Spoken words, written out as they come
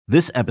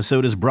This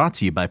episode is brought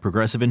to you by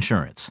Progressive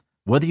Insurance.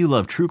 Whether you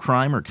love true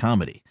crime or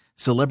comedy,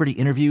 celebrity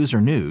interviews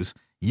or news,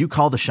 you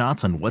call the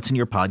shots on what's in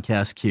your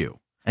podcast queue.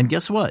 And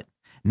guess what?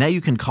 Now you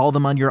can call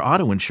them on your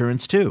auto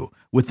insurance too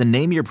with the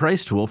Name Your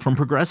Price tool from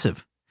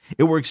Progressive.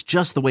 It works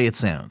just the way it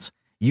sounds.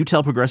 You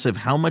tell Progressive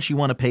how much you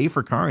want to pay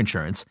for car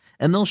insurance,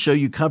 and they'll show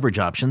you coverage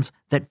options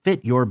that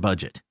fit your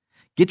budget.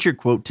 Get your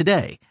quote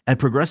today at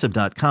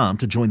Progressive.com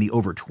to join the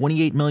over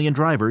 28 million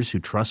drivers who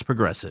trust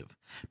Progressive.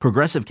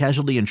 Progressive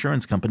Casualty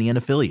Insurance Company and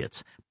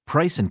Affiliates.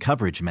 Price and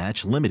coverage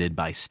match limited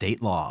by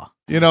state law.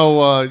 You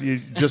know, you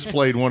just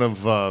played one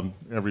of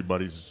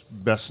everybody's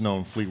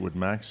best-known Fleetwood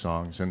Mac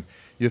songs, and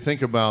you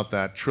think about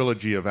that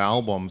trilogy of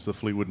albums, the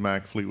Fleetwood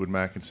Mac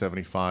in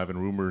 75,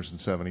 and Rumors in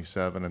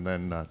 77, and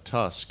then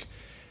Tusk.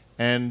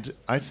 And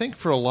I think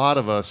for a lot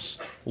of us,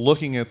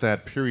 looking at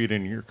that period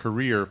in your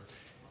career,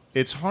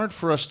 it's hard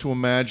for us to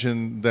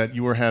imagine that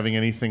you were having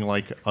anything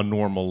like a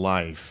normal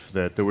life,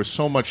 that there was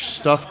so much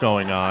stuff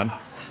going on.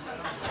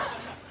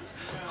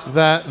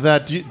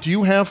 Do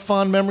you have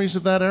fond memories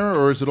of that era,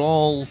 or is it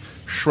all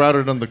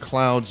shrouded in the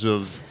clouds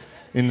of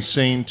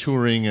insane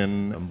touring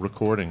and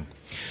recording?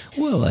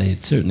 Well,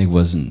 it certainly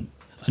wasn't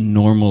a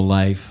normal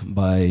life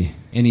by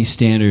any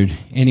standard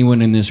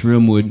anyone in this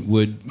room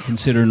would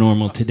consider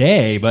normal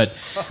today. But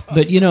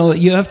you know,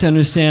 you have to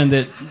understand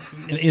that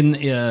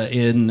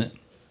in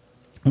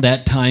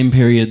that time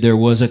period, there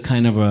was a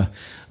kind of a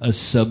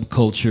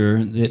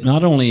subculture that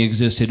not only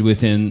existed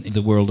within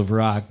the world of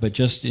rock, but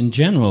just in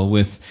general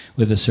with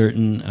a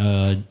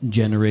certain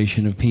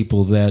generation of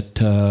people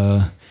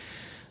that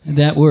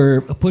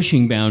were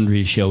pushing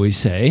boundaries, shall we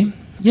say.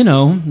 You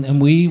know,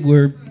 and we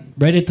were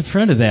right at the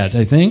front of that,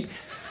 I think.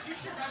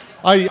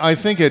 I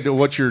think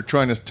what you're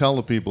trying to tell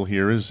the people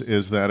here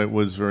is that it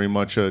was very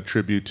much a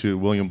tribute to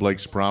William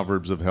Blake's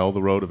Proverbs of Hell,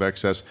 the road of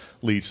excess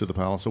leads to the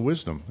palace of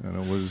wisdom.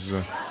 And it was...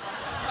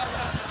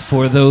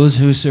 For those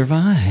who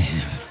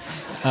survive.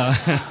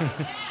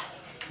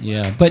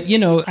 Yeah, but, you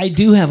know, I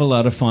do have a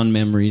lot of fond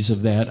memories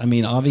of that. I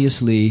mean,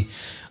 obviously,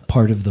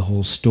 part of the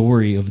whole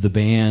story of the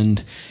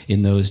band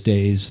in those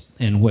days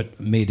and what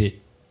made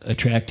it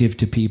attractive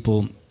to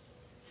people,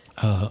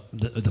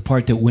 the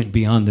part that went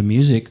beyond the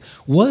music,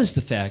 was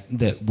the fact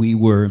that we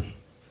were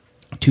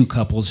two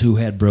couples who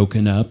had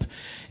broken up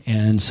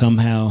and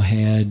somehow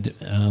had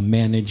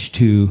managed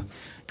to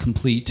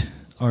complete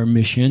our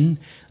mission.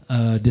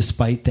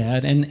 Despite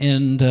that,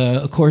 and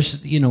of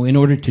course, you know, in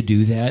order to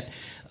do that,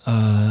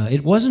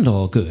 it wasn't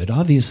all good.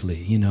 Obviously,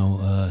 you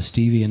know,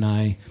 Stevie and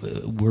I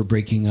were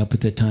breaking up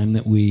at the time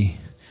that we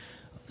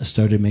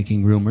started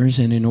making Rumors,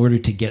 and in order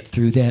to get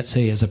through that,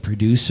 say as a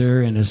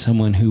producer and as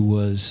someone who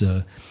was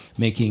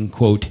making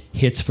quote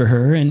hits for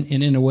her, and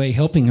in a way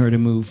helping her to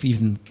move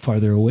even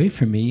farther away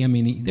from me. I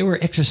mean, there were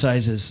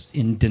exercises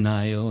in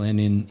denial and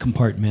in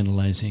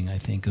compartmentalizing, I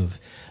think, of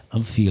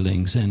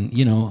feelings, and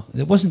you know,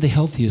 it wasn't the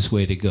healthiest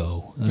way to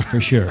go,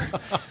 for sure.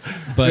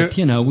 But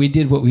you know, we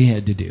did what we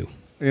had to do.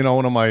 You know,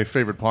 one of my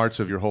favorite parts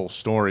of your whole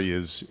story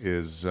is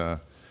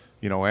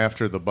you know,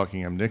 after the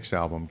Buckingham Nicks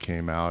album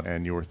came out,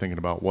 and you were thinking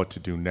about what to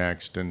do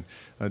next, and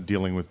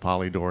dealing with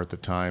Polydor at the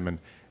time,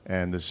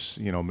 and this,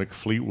 you know, Mick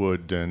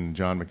Fleetwood and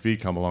John McVie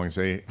come along and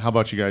say, "How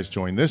about you guys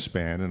join this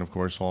band?" And of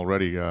course,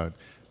 already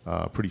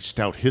pretty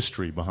stout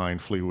history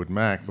behind Fleetwood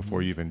Mac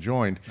before you even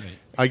joined. Right.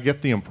 I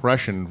get the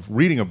impression,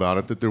 reading about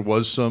it, that there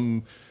was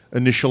some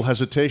initial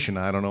hesitation.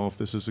 I don't know if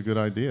this is a good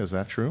idea. Is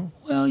that true?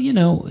 Well, you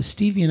know,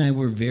 Stevie and I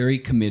were very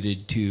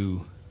committed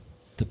to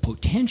the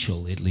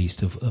potential, at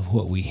least, of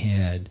what we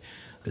had.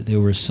 There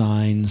were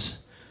signs,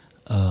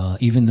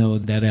 even though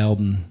that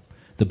album,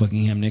 the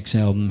Buckingham Nicks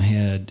album,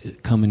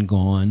 had come and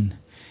gone,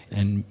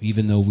 and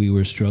even though we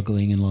were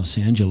struggling in Los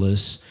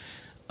Angeles,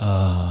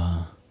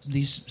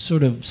 these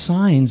sort of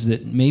signs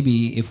that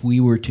maybe if we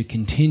were to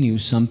continue,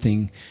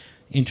 something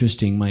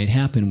interesting might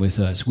happen with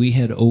us. We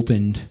had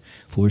opened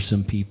for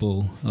some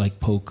people like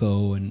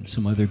Poco and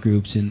some other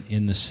groups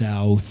in the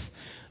South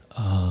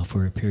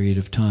for a period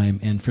of time,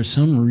 and for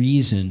some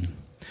reason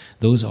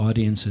those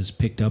audiences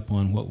picked up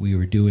on what we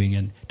were doing,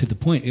 and to the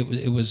point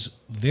it was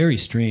very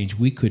strange.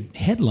 We could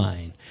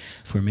headline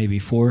for maybe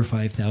 4,000 or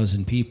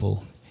 5,000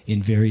 people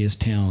in various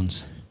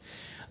towns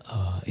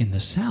in the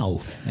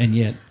South, and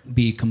yet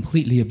be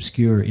completely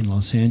obscure in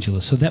Los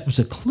Angeles. So that was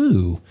a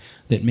clue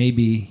that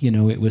maybe, you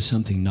know, it was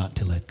something not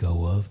to let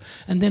go of.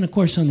 And then, of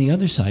course, on the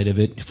other side of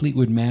it,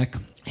 Fleetwood Mac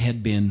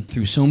had been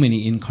through so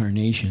many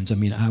incarnations. I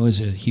mean, I was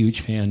a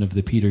huge fan of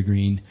the Peter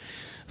Green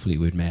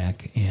Fleetwood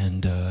Mac,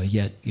 and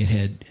yet it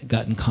had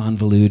gotten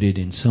convoluted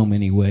in so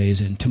many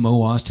ways. And to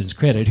Mo Austin's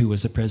credit, who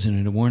was the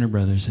president of Warner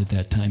Brothers at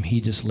that time,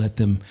 he just let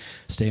them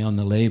stay on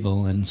the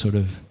label and sort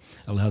of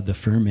allowed the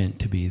ferment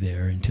to be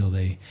there until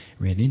they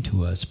ran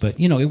into us. But,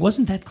 you know, it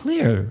wasn't that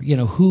clear, you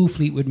know, who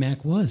Fleetwood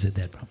Mac was at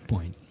that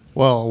point.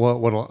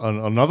 Well,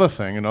 another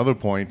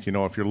point, you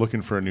know, if you're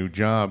looking for a new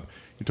job,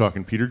 you're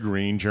talking Peter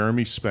Green,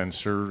 Jeremy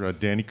Spencer,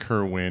 Danny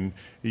Kerwin.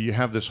 You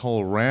have this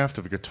whole raft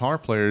of guitar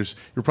players.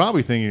 You're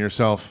probably thinking to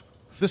yourself,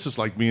 this is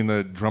like being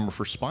the drummer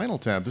for Spinal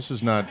Tap. This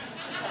is not...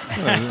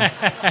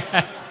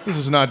 This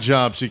is not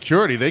job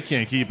security. They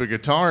can't keep a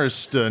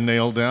guitarist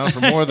nailed down for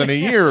more than a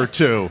year or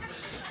two.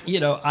 You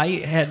know, I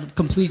had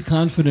complete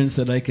confidence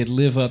that I could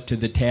live up to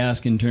the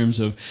task in terms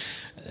of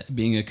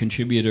being a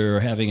contributor or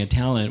having a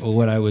talent. Well,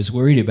 what I was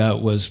worried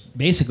about was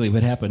basically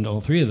what happened to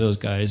all three of those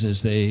guys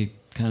as they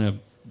kind of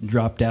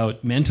dropped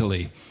out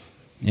mentally.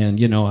 And,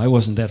 you know, I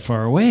wasn't that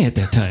far away at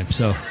that time,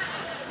 so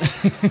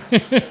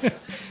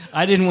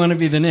I didn't want to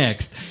be the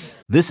next.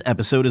 This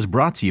episode is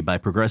brought to you by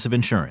Progressive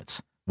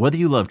Insurance. Whether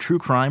you love true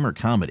crime or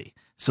comedy,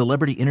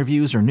 celebrity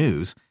interviews or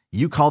news,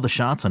 you call the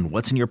shots on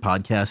what's in your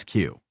podcast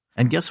queue.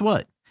 And guess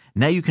what?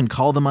 Now you can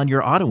call them on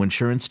your auto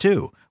insurance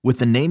too with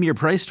the Name Your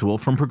Price tool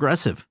from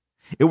Progressive.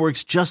 It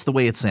works just the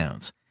way it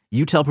sounds.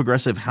 You tell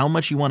Progressive how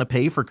much you want to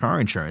pay for car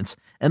insurance,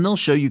 and they'll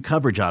show you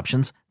coverage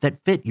options that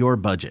fit your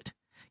budget.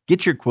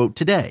 Get your quote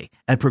today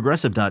at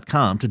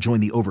Progressive.com to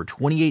join the over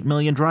 28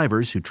 million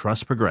drivers who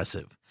trust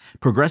Progressive.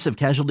 Progressive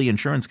Casualty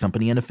Insurance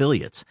Company and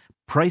Affiliates.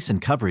 Price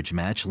and coverage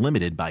match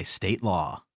limited by state law.